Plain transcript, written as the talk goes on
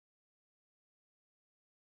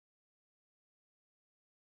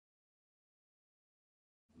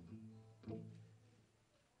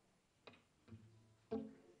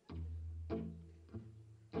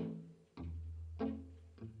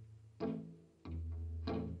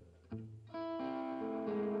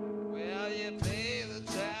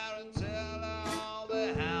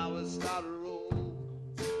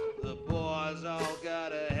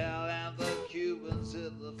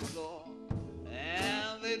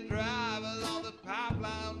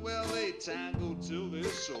tango till they're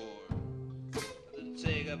sore. They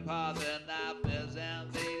take apart their nightmares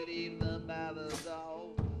and they leave them by the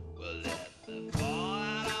door. Well, let me fall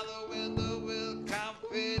out of the window with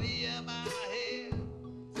confetti in my head.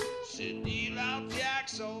 Should kneel out Jack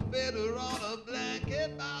so bitter on a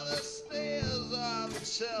blanket by the stairs. I'll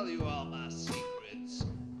tell you all my secrets,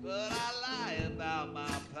 but I lie about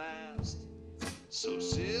my past. So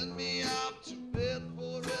send me up to bed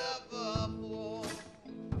forevermore.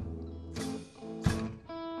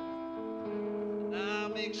 Now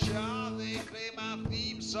make sure they play my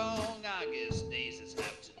theme song. I guess daisies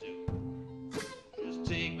have to do. Just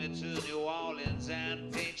take me to New Orleans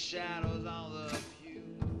and paint shadows on the pew.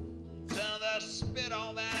 Turn the spit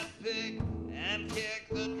on that pig and kick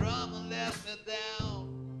the drum and let me down.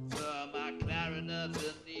 Throw my clarinet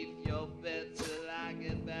beneath your bed till I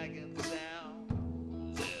get back in town.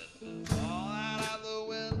 Let me fall out of the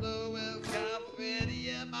window with confetti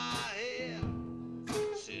in my head.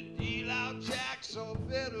 Should deal out Jack so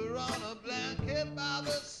bitter on a blanket by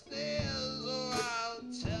the stairs. Or I'll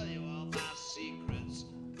tell you all my secrets,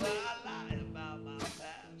 but I lie about my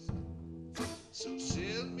past. So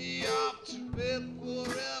send me off to bed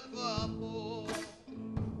forevermore.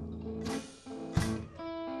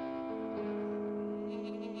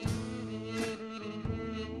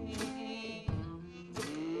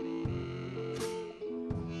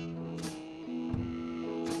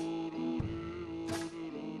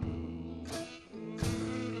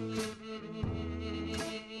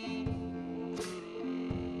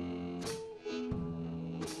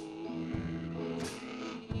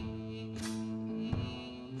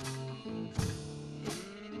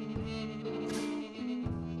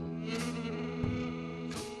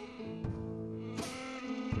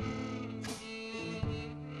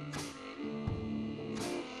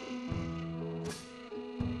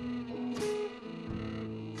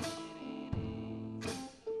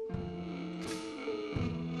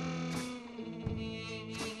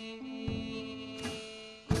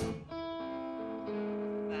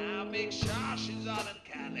 Make sure she's all in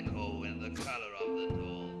calico in the color of the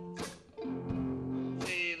door.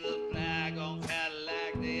 Wave the flag on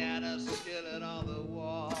Cadillac, they had a skillet on the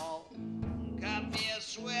wall. Cut me a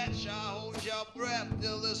sweatshirt, hold your breath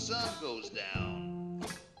till the sun goes down.